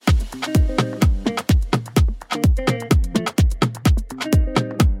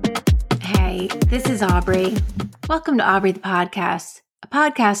Aubrey. Welcome to Aubrey the Podcast, a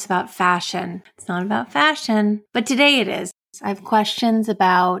podcast about fashion. It's not about fashion, but today it is. I have questions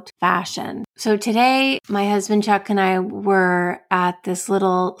about fashion. So today, my husband Chuck and I were at this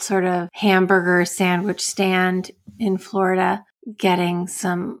little sort of hamburger sandwich stand in Florida getting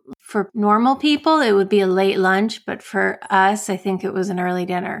some, for normal people, it would be a late lunch, but for us, I think it was an early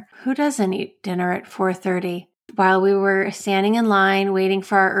dinner. Who doesn't eat dinner at 4:30? While we were standing in line waiting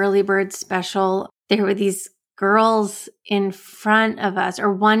for our early bird special, there were these girls in front of us,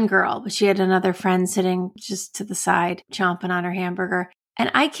 or one girl, but she had another friend sitting just to the side, chomping on her hamburger. And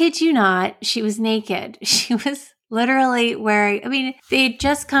I kid you not, she was naked. She was literally wearing, they had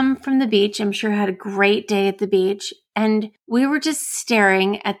just come from the beach. I'm sure had a great day at the beach. And we were just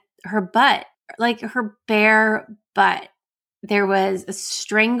staring at her butt, like her bare butt. There was a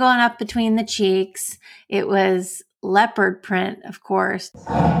string going up between the cheeks. It was leopard print, of course.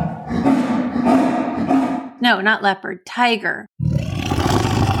 No, not leopard, tiger.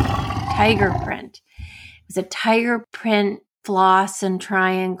 Tiger print. It was a tiger print floss and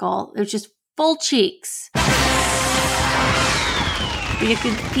triangle. It was just full cheeks. You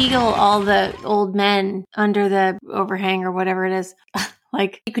could feel all the old men under the overhang or whatever it is.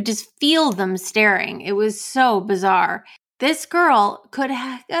 Like you could just feel them staring. It was so bizarre. This girl could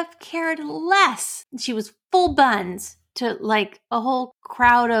have cared less. She was full buns to like a whole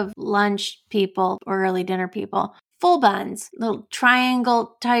crowd of lunch people or early dinner people. Full buns, little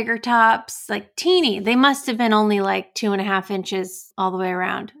triangle tiger tops, like teeny. They must have been only like 2.5 inches all the way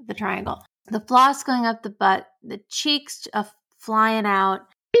around the triangle. The floss going up the butt, the cheeks flying out.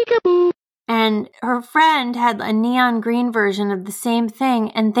 Peekaboo. And her friend had a neon green version of the same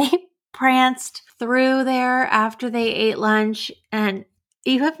thing, and they pranced through there after they ate lunch. And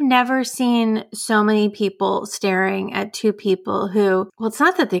you have never seen so many people staring at two people who, well, it's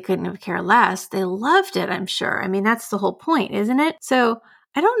not that they couldn't have cared less. They loved it, I'm sure. I mean, that's the whole point, isn't it? So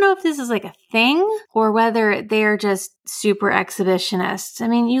I don't know if this is like a thing or whether they're just super exhibitionists. I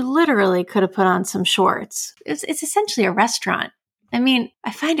mean, you literally could have put on some shorts. It's essentially a restaurant. I mean,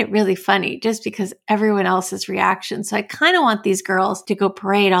 I find it really funny just because everyone else's reaction. So I kind of want these girls to go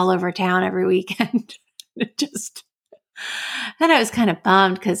parade all over town every weekend. Then I was kind of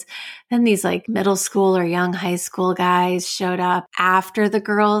bummed because then these like middle school or young high school guys showed up after the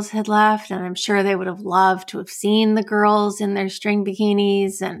girls had left. And I'm sure they would have loved to have seen the girls in their string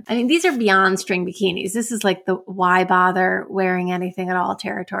bikinis. And I mean, these are beyond string bikinis. This is like the why bother wearing anything at all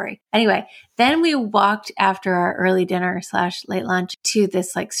territory. Anyway, then we walked after our early dinner / late lunch to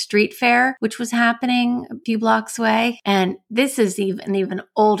this like street fair, which was happening a few blocks away. And this is an even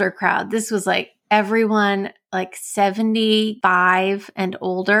older crowd. This was like everyone like 75 and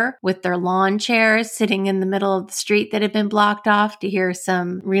older with their lawn chairs sitting in the middle of the street that had been blocked off to hear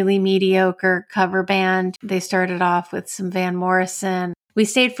some really mediocre cover band. They started off with some Van Morrison. We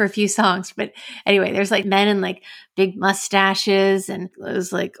stayed for a few songs, but anyway, there's like men in like big mustaches and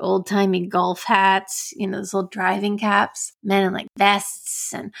those like old timey golf hats, those little driving caps, men in like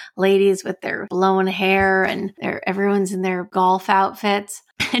vests and ladies with their blown hair and everyone's in their golf outfits.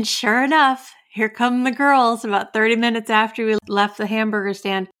 And sure enough, here come the girls about 30 minutes after we left the hamburger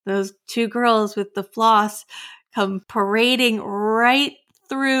stand. Those two girls with the floss come parading right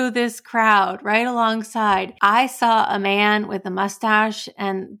through this crowd, right alongside. I saw a man with a mustache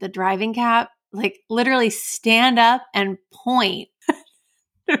and the driving cap, like literally stand up and point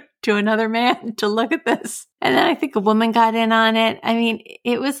to another man to look at this. And then I think a woman got in on it. I mean,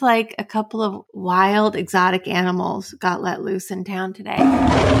 it was like a couple of wild exotic animals got let loose in town today.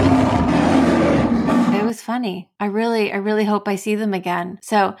 It was funny. I really hope I see them again.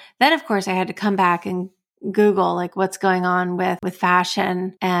 So then, of course, I had to come back and Google like what's going on with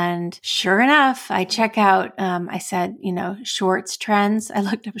fashion. And sure enough, I check out, I said, shorts trends. I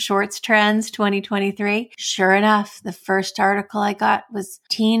looked up shorts trends 2023. Sure enough, the first article I got was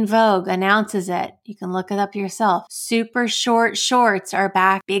Teen Vogue announces it. You can look it up yourself. Super short shorts are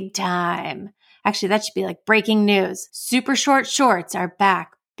back big time. Actually, that should be like breaking news. Super short shorts are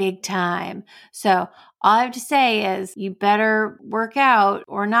back big time. So all I have to say is you better work out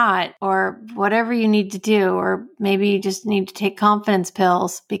or not, or whatever you need to do, or maybe you just need to take confidence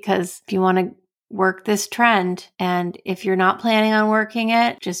pills because if you want to work this trend, and if you're not planning on working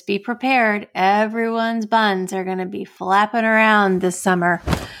it, just be prepared. Everyone's buns are going to be flapping around this summer.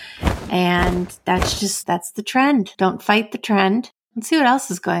 And that's the trend. Don't fight the trend. Let's see what else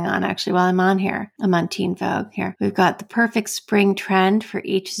is going on actually while I'm on here. I'm on Teen Vogue here. We've got the perfect spring trend for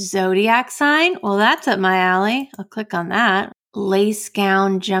each zodiac sign. Well, that's up my alley. I'll click on that. Lace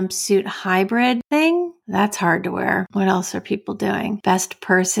gown jumpsuit hybrid thing. That's hard to wear. What else are people doing? Best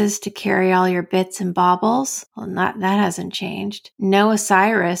purses to carry all your bits and baubles. Well, that hasn't changed. Noah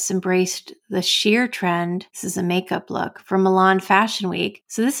Cyrus embraced the sheer trend. This is a makeup look for Milan Fashion Week.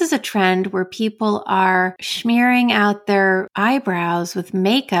 So this is a trend where people are smearing out their eyebrows with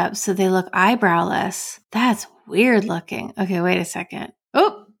makeup so they look eyebrowless. That's weird looking. Okay, wait a second.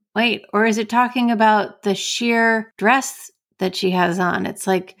 Oh, wait. Or is it talking about the sheer dress that she has on? It's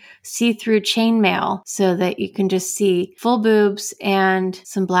like see-through chainmail so that you can just see full boobs and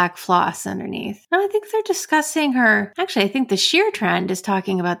some black floss underneath. No, I think they're discussing her. Actually, I think the sheer trend is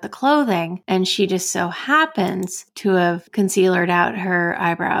talking about the clothing, and she just so happens to have concealered out her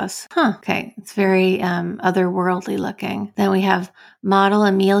eyebrows. Okay. It's very otherworldly looking. Then we have model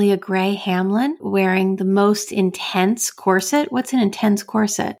Amelia Gray Hamlin wearing the most intense corset. What's an intense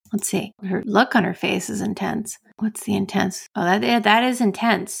corset? Let's see. Her look on her face is intense. What's the intense? Oh, that is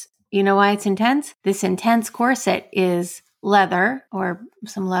intense. You know why it's intense? This intense corset is leather or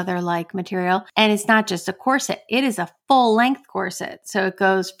some leather-like material. And it's not just a corset. It is a full-length corset. So it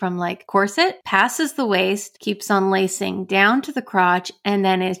goes from like corset, passes the waist, keeps on lacing down to the crotch, and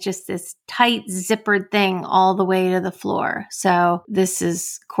then it's just this tight zippered thing all the way to the floor. So this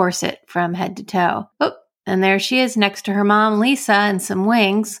is corset from head to toe. Oh, and there she is next to her mom, Lisa, and some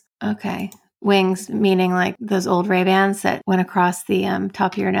wings. Okay. Wings, meaning like those old Ray-Bans that went across the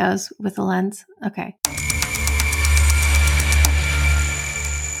top of your nose with the lens. Okay.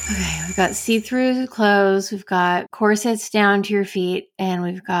 Okay, we've got see-through clothes, we've got corsets down to your feet, and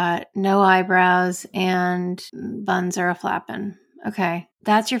we've got no eyebrows and buns are a-flapping. Okay,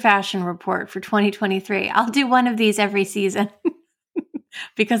 that's your fashion report for 2023. I'll do one of these every season.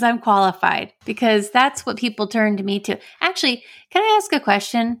 Because I'm qualified, because that's what people turn to me to. Actually, can I ask a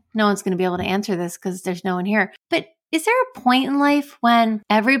question? No one's going to be able to answer this because there's no one here. But is there a point in life when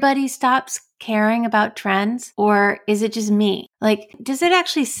everybody stops caring about trends, or is it just me? Like, does it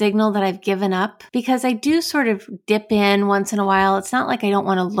actually signal that I've given up? Because I do sort of dip in once in a while. It's not like I don't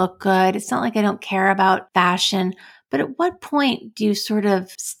want to look good. It's not like I don't care about fashion. But at what point do you sort of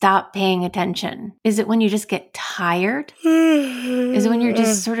stop paying attention? Is it when you just get tired? Is it when you're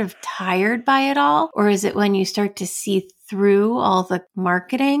just sort of tired by it all? Or is it when you start to see through all the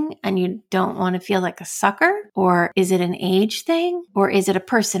marketing and you don't want to feel like a sucker? Or is it an age thing? Or is it a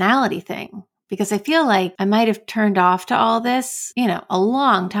personality thing? Because I feel like I might have turned off to all this, a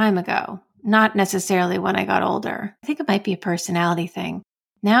long time ago. Not necessarily when I got older. I think it might be a personality thing.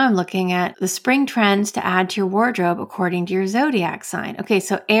 Now I'm looking at the spring trends to add to your wardrobe according to your zodiac sign. Okay,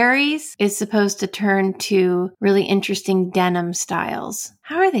 so Aries is supposed to turn to really interesting denim styles.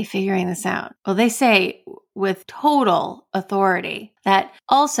 How are they figuring this out? Well, they say with total authority that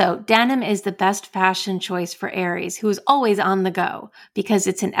also denim is the best fashion choice for Aries, who is always on the go because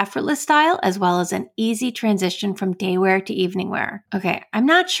it's an effortless style as well as an easy transition from day wear to evening wear. Okay, I'm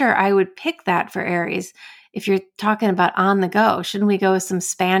not sure I would pick that for Aries. If you're talking about on the go, shouldn't we go with some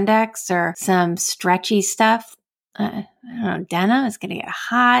spandex or some stretchy stuff? I don't know, denim is going to get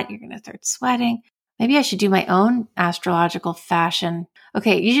hot. You're going to start sweating. Maybe I should do my own astrological fashion.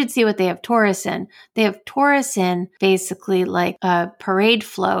 Okay, you should see what they have Taurus in. They have Taurus in basically like a parade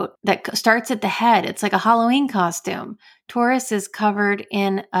float that starts at the head. It's like a Halloween costume. Taurus is covered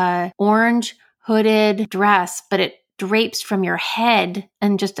in a orange hooded dress, but it drapes from your head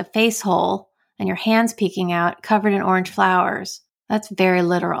and just a face hole. And your hands peeking out, covered in orange flowers. That's very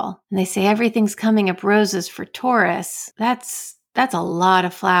literal. And they say everything's coming up roses for Taurus. That's a lot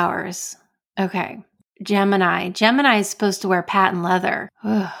of flowers. Okay. Gemini. Gemini is supposed to wear patent leather.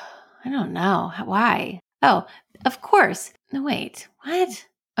 Ugh, I don't know. Why? Oh, of course. No, wait. What?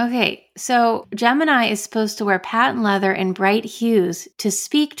 Okay, so Gemini is supposed to wear patent leather in bright hues to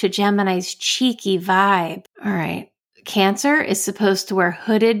speak to Gemini's cheeky vibe. All right. Cancer is supposed to wear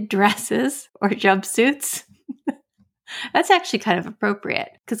hooded dresses or jumpsuits. That's actually kind of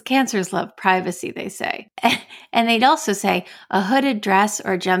appropriate because Cancers love privacy, they say. And they'd also say a hooded dress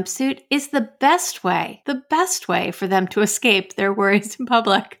or jumpsuit is the best way for them to escape their worries in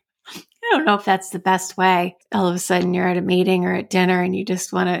public. I don't know if that's the best way. All of a sudden you're at a meeting or at dinner and you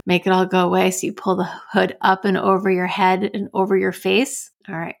just want to make it all go away. So you pull the hood up and over your head and over your face.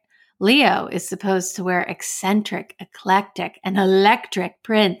 All right. Leo is supposed to wear eccentric, eclectic, and electric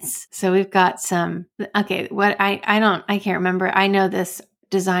prints. So we've got some, okay, I can't remember. I know this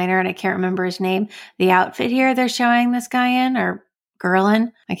designer and I can't remember his name. The outfit here they're showing this guy in or girl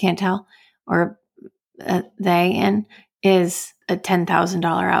in, I can't tell, or they in is a $10,000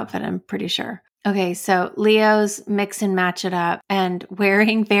 outfit, I'm pretty sure. Okay, so Leos mix and match it up and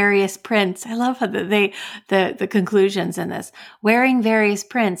wearing various prints. I love how the conclusions in this. Wearing various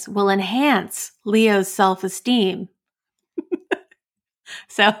prints will enhance Leo's self-esteem.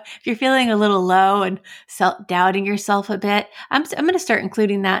 So if you're feeling a little low and doubting yourself a bit, I'm going to start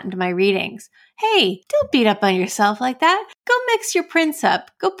including that into my readings. Hey, don't beat up on yourself like that. Go mix your prints up.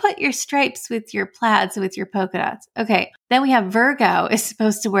 Go put your stripes with your plaids with your polka dots. Okay. Then we have Virgo is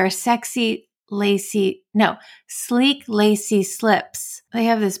supposed to wear sleek, lacy slips. They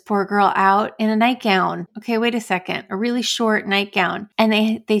have this poor girl out in a nightgown. Okay, wait a second. A really short nightgown.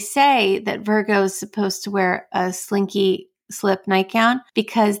 And they say that Virgo is supposed to wear a slinky slip nightgown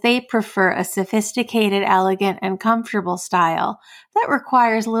because they prefer a sophisticated, elegant, and comfortable style that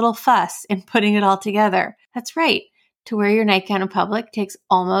requires little fuss in putting it all together. That's right. To wear your nightgown in public takes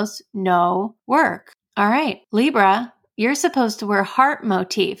almost no work. All right, Libra, you're supposed to wear heart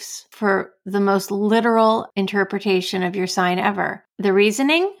motifs for the most literal interpretation of your sign ever. The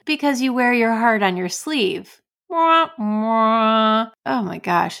reasoning? Because you wear your heart on your sleeve. Oh my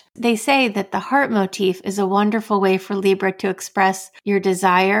gosh. They say that the heart motif is a wonderful way for Libra to express your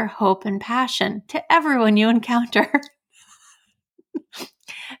desire, hope, and passion to everyone you encounter.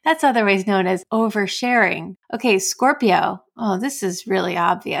 That's otherwise known as oversharing. Okay, Scorpio. Oh, this is really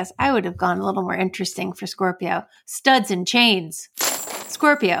obvious. I would have gone a little more interesting for Scorpio. Studs and chains.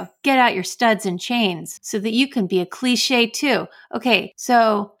 Scorpio, get out your studs and chains so that you can be a cliche too. Okay,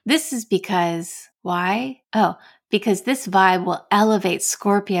 so this is because, why? Oh, because this vibe will elevate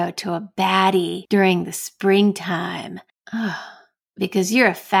Scorpio to a baddie during the springtime. Because you're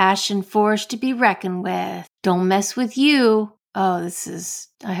a fashion force to be reckoned with. Don't mess with you. Oh,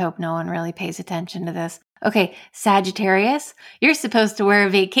 I hope no one really pays attention to this. Okay, Sagittarius, you're supposed to wear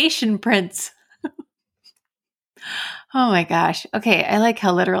vacation prints. Oh my gosh. Okay, I like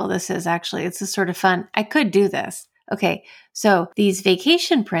how literal this is actually. It's just sort of fun. I could do this. Okay, so these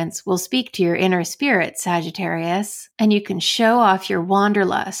vacation prints will speak to your inner spirit, Sagittarius, and you can show off your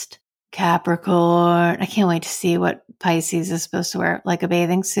wanderlust. Capricorn. I can't wait to see what Pisces is supposed to wear, like a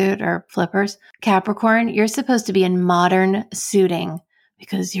bathing suit or flippers. Capricorn, you're supposed to be in modern suiting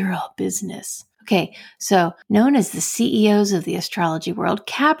because you're all business. Okay, so known as the CEOs of the astrology world,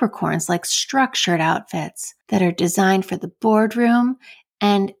 Capricorns like structured outfits that are designed for the boardroom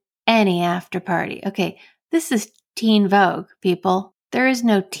and any after party. Okay, this is teen vogue, people. There is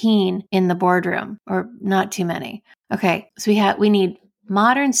no teen in the boardroom, or not too many. Okay, so we need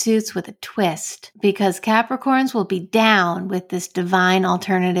modern suits with a twist because Capricorns will be down with this divine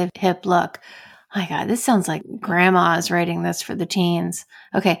alternative hip look. Oh my God, this sounds like grandma's writing this for the teens.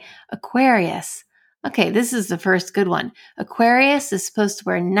 Okay, Aquarius. Okay, this is the first good one. Aquarius is supposed to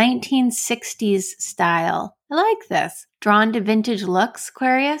wear 1960s style. I like this. Drawn to vintage looks,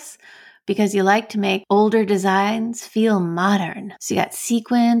 Aquarius, because you like to make older designs feel modern. So you got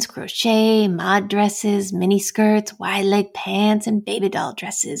sequins, crochet, mod dresses, mini skirts, wide leg pants, and baby doll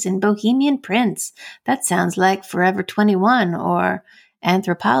dresses in bohemian prints. That sounds like Forever 21 or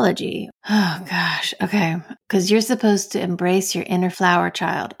Anthropology. Oh gosh. Okay. Because you're supposed to embrace your inner flower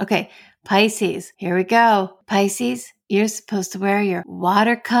child. Okay. Pisces. Here we go. Pisces, you're supposed to wear your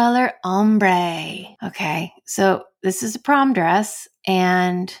watercolor ombre. Okay. So this is a prom dress,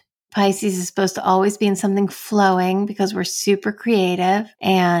 and Pisces is supposed to always be in something flowing because we're super creative.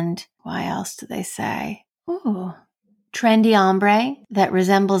 And why else do they say? Ooh. Trendy ombre that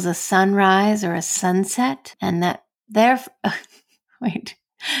resembles a sunrise or a sunset, and that wait,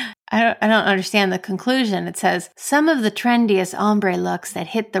 I don't understand the conclusion. It says, some of the trendiest ombre looks that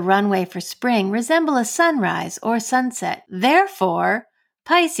hit the runway for spring resemble a sunrise or sunset. Therefore,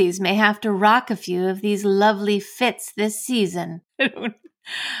 Pisces may have to rock a few of these lovely fits this season.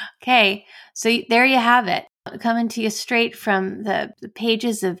 Okay, so there you have it. Coming to you straight from the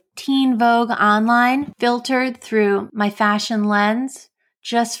pages of Teen Vogue online, filtered through my fashion lens.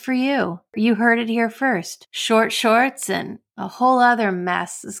 Just for you. You heard it here first. Short shorts and a whole other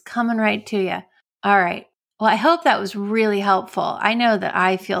mess is coming right to you. All right. Well, I hope that was really helpful. I know that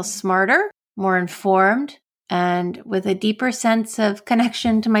I feel smarter, more informed, and with a deeper sense of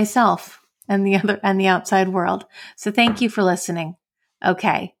connection to myself and the outside world. So thank you for listening.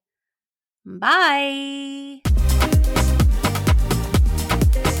 Okay. Bye.